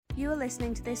You are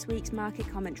listening to this week's market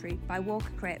commentary by Walker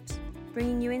Cripps,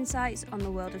 bringing you insights on the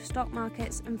world of stock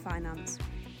markets and finance.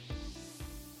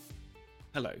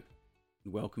 Hello,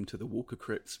 and welcome to the Walker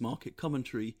Cripps market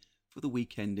commentary for the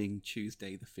week ending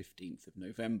Tuesday the 15th of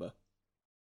November.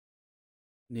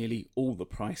 Nearly all the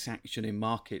price action in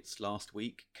markets last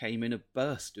week came in a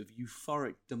burst of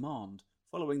euphoric demand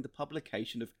following the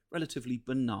publication of relatively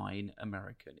benign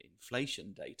American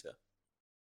inflation data.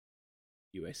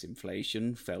 US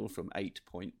inflation fell from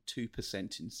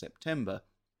 8.2% in September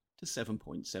to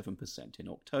 7.7% in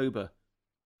October,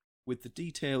 with the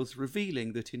details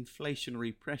revealing that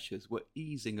inflationary pressures were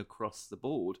easing across the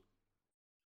board.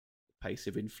 The pace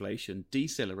of inflation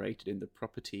decelerated in the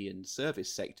property and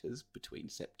service sectors between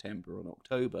September and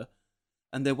October,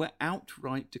 and there were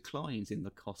outright declines in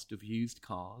the cost of used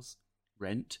cars,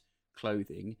 rent,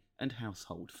 clothing, and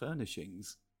household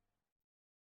furnishings.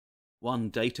 One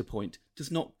data point does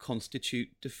not constitute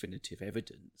definitive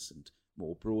evidence, and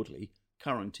more broadly,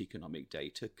 current economic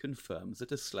data confirms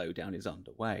that a slowdown is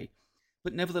underway.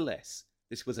 But nevertheless,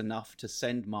 this was enough to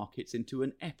send markets into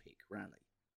an epic rally.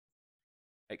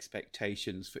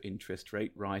 Expectations for interest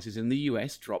rate rises in the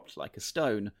US dropped like a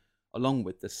stone, along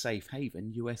with the safe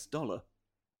haven US dollar.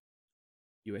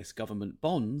 US government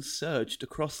bonds surged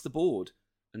across the board,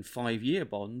 and 5-year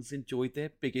bonds enjoyed their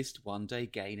biggest one-day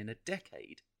gain in a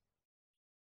decade.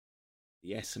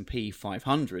 The S&P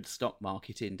 500 stock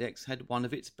market index had one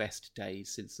of its best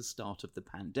days since the start of the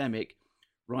pandemic,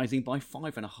 rising by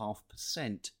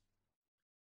 5.5%.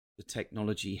 The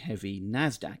technology-heavy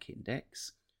Nasdaq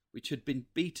index, which had been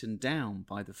beaten down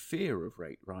by the fear of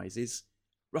rate rises,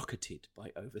 rocketed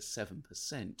by over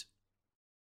 7%.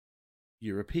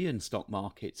 European stock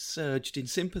markets surged in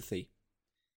sympathy.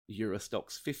 The Euro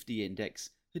Stoxx 50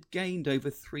 index had gained over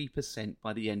 3%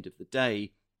 by the end of the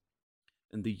day,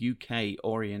 and the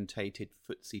UK-orientated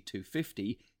FTSE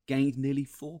 250 gained nearly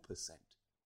 4%.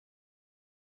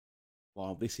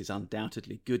 While this is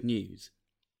undoubtedly good news,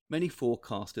 many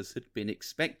forecasters had been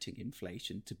expecting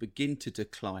inflation to begin to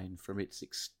decline from its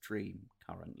extreme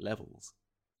current levels.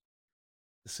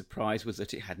 The surprise was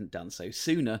that it hadn't done so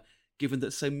sooner, given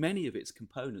that so many of its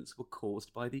components were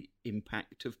caused by the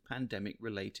impact of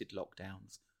pandemic-related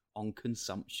lockdowns on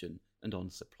consumption and on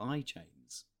supply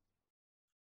chains.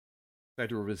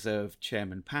 Federal Reserve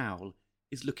Chairman Powell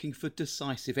is looking for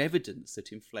decisive evidence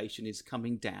that inflation is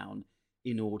coming down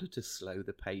in order to slow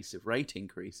the pace of rate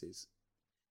increases.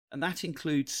 And that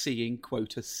includes seeing,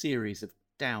 quote, a series of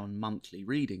down monthly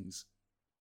readings.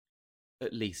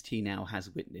 At least he now has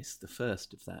witnessed the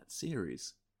first of that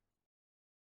series.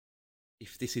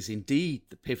 If this is indeed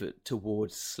the pivot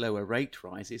towards slower rate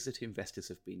rises that investors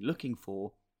have been looking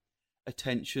for,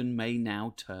 attention may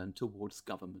now turn towards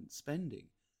government spending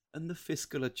and the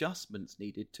fiscal adjustments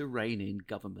needed to rein in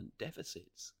government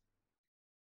deficits.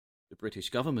 The British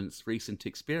government's recent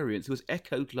experience was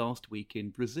echoed last week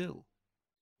in Brazil,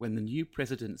 when the new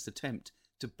president's attempt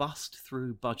to bust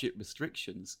through budget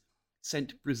restrictions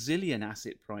sent Brazilian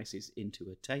asset prices into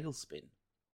a tailspin.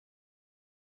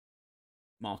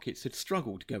 Markets had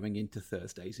struggled going into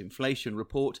Thursday's inflation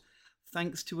report,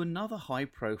 thanks to another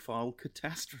high-profile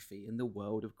catastrophe in the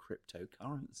world of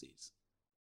cryptocurrencies.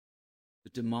 The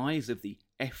demise of the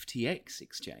FTX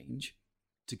exchange,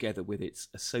 together with its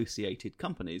associated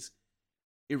companies,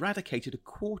 eradicated a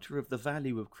quarter of the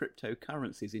value of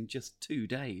cryptocurrencies in just 2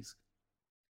 days.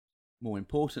 More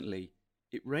importantly,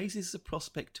 it raises the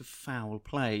prospect of foul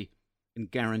play and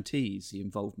guarantees the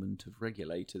involvement of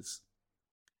regulators.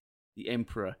 The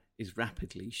emperor is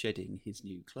rapidly shedding his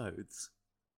new clothes.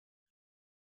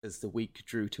 As the week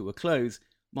drew to a close,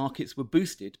 markets were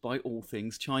boosted by all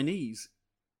things Chinese.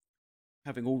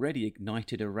 Having already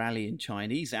ignited a rally in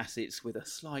Chinese assets with a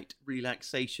slight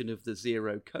relaxation of the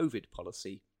zero-COVID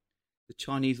policy, the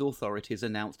Chinese authorities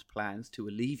announced plans to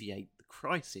alleviate the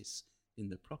crisis in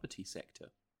the property sector.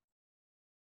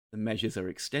 The measures are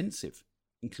extensive,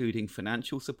 including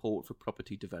financial support for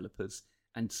property developers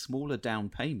and smaller down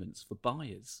payments for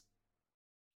buyers.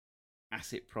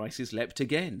 Asset prices leapt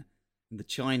again, and the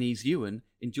Chinese yuan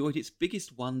enjoyed its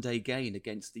biggest one-day gain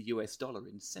against the US dollar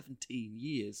in 17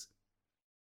 years.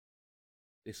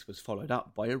 This was followed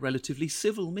up by a relatively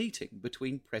civil meeting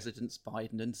between Presidents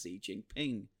Biden and Xi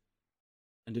Jinping,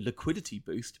 and a liquidity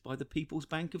boost by the People's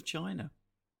Bank of China.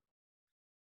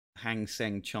 The Hang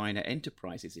Seng China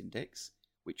Enterprises Index,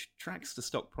 which tracks the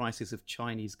stock prices of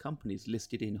Chinese companies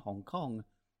listed in Hong Kong,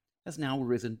 has now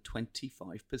risen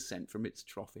 25% from its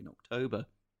trough in October.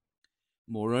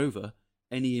 Moreover,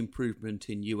 any improvement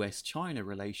in US-China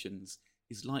relations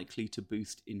is likely to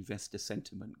boost investor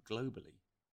sentiment globally.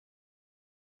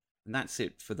 And that's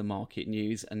it for the market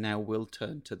news, and now we'll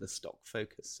turn to the stock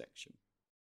focus section.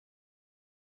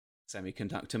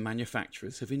 Semiconductor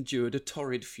manufacturers have endured a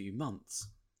torrid few months,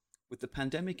 with the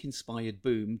pandemic-inspired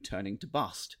boom turning to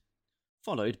bust,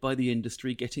 followed by the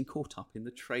industry getting caught up in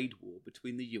the trade war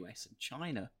between the US and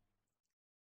China.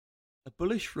 A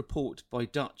bullish report by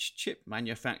Dutch chip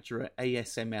manufacturer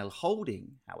ASML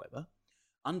Holding, however,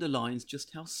 underlines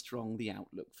just how strong the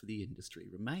outlook for the industry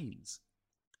remains.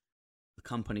 The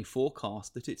company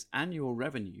forecast that its annual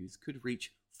revenues could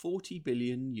reach €40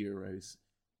 billion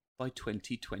by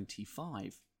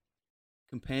 2025,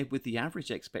 compared with the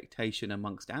average expectation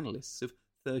amongst analysts of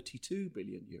 €32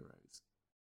 billion.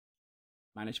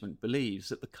 Management believes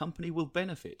that the company will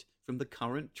benefit from the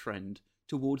current trend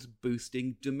towards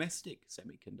boosting domestic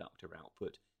semiconductor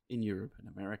output in Europe and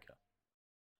America.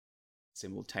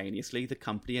 Simultaneously, the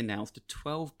company announced a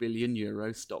 €12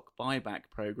 billion stock buyback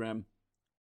program.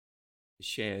 The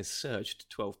shares surged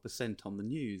 12% on the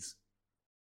news.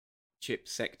 The chip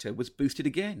sector was boosted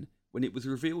again when it was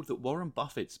revealed that Warren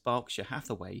Buffett's Berkshire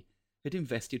Hathaway had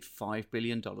invested $5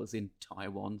 billion in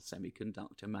Taiwan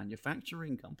Semiconductor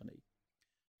Manufacturing Company,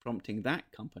 prompting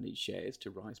that company's shares to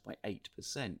rise by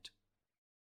 8%.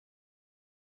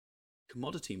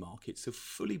 Commodity markets have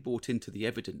fully bought into the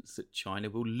evidence that China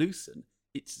will loosen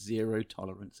its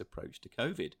zero-tolerance approach to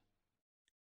COVID.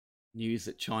 News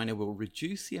that China will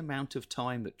reduce the amount of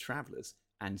time that travellers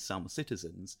and some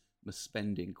citizens must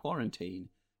spend in quarantine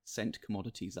sent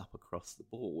commodities up across the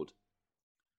board.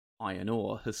 Iron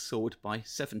ore has soared by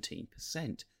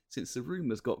 17% since the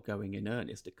rumours got going in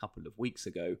earnest a couple of weeks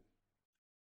ago.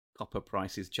 Copper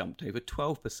prices jumped over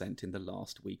 12% in the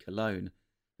last week alone,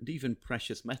 and even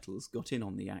precious metals got in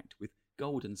on the act, with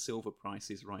gold and silver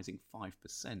prices rising 5%.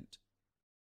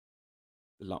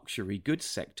 The luxury goods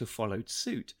sector followed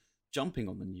suit, jumping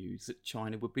on the news that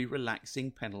China would be relaxing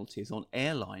penalties on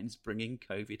airlines bringing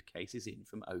COVID cases in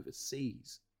from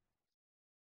overseas.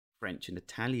 French and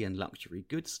Italian luxury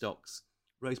goods stocks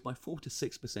rose by 4 to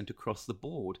 6% across the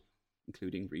board,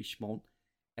 including Richemont,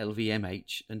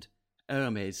 LVMH and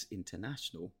Hermès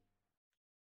International.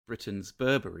 Britain's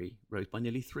Burberry rose by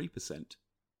nearly 3%.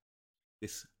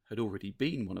 This had already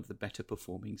been one of the better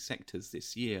performing sectors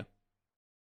this year.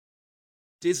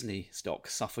 Disney stock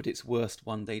suffered its worst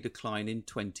one-day decline in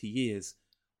 20 years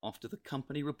after the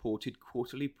company reported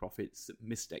quarterly profits that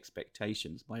missed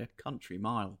expectations by a country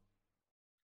mile.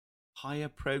 Higher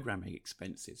programming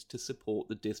expenses to support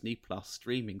the Disney Plus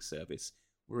streaming service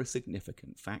were a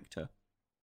significant factor.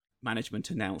 Management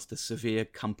announced a severe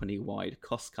company-wide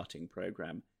cost-cutting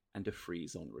program and a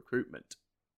freeze on recruitment.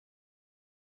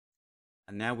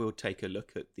 And now we'll take a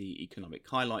look at the economic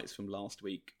highlights from last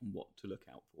week and what to look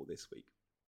out for this week.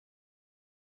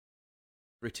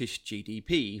 British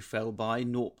GDP fell by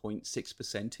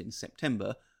 0.6% in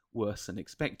September, worse than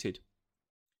expected.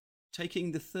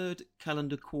 Taking the third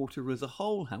calendar quarter as a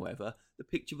whole, however, the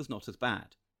picture was not as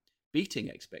bad, beating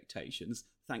expectations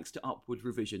thanks to upward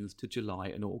revisions to July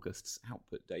and August's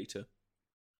output data.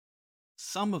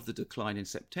 Some of the decline in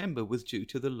September was due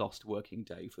to the lost working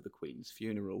day for the Queen's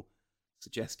funeral,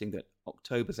 suggesting that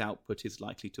October's output is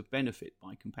likely to benefit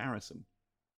by comparison.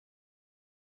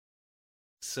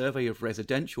 A survey of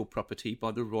residential property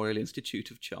by the Royal Institute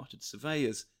of Chartered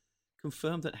Surveyors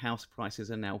confirmed that house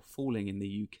prices are now falling in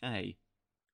the UK.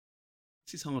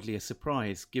 This is hardly a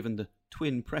surprise given the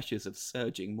twin pressures of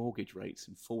surging mortgage rates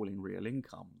and falling real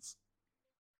incomes.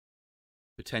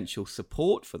 Potential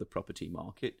support for the property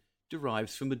market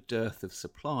derives from a dearth of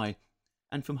supply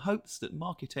and from hopes that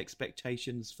market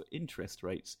expectations for interest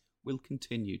rates will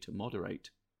continue to moderate.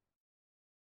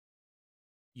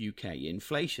 UK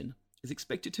inflation is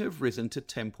expected to have risen to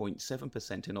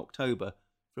 10.7% in October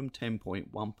from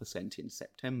 10.1% in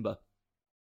September.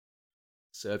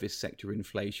 Service sector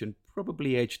inflation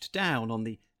probably edged down on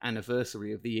the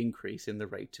anniversary of the increase in the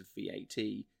rate of VAT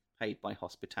paid by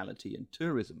hospitality and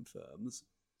tourism firms,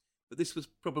 but this was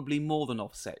probably more than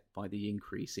offset by the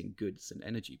increase in goods and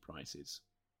energy prices.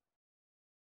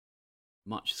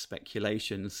 Much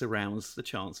speculation surrounds the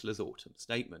Chancellor's autumn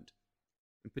statement,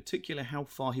 in particular how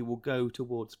far he will go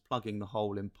towards plugging the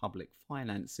hole in public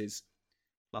finances,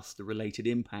 plus the related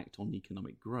impact on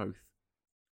economic growth.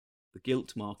 The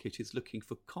gilt market is looking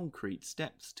for concrete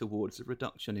steps towards a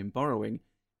reduction in borrowing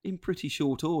in pretty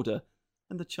short order,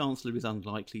 and the Chancellor is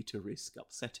unlikely to risk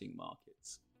upsetting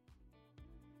markets.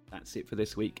 That's it for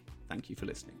this week. Thank you for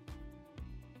listening.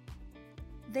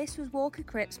 This was Walker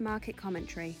Crips Market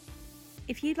Commentary.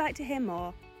 If you'd like to hear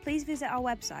more, please visit our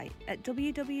website at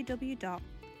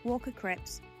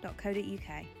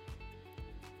www.walkercrips.co.uk.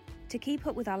 To keep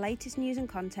up with our latest news and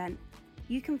content,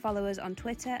 You can follow us on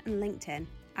Twitter and LinkedIn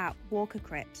at Walker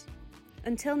Cripps.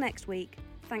 Until next week,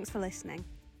 thanks for listening.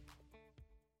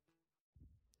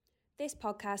 This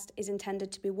podcast is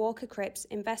intended to be Walker Cripps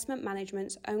Investment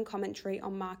Management's own commentary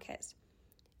on markets.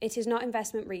 It is not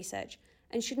investment research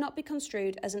and should not be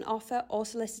construed as an offer or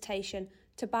solicitation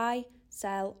to buy,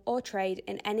 sell, or trade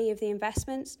in any of the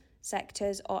investments,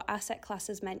 sectors, or asset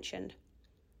classes mentioned.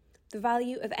 The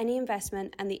value of any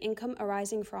investment and the income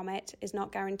arising from it is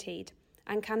not guaranteed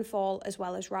and can fall as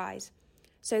well as rise,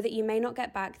 so that you may not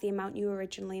get back the amount you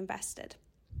originally invested.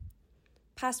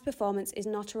 Past performance is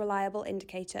not a reliable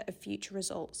indicator of future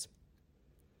results.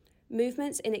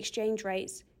 Movements in exchange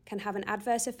rates can have an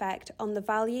adverse effect on the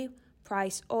value,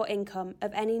 price, or income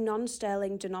of any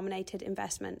non-sterling denominated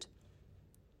investment.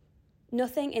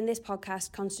 Nothing in this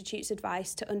podcast constitutes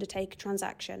advice to undertake a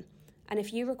transaction, and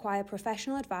if you require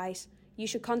professional advice, you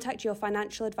should contact your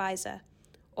financial advisor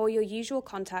or your usual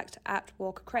contact at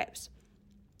Walker Cripps.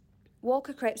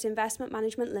 Walker Cripps Investment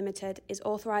Management Limited is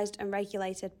authorised and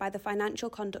regulated by the Financial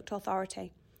Conduct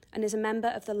Authority and is a member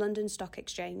of the London Stock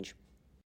Exchange.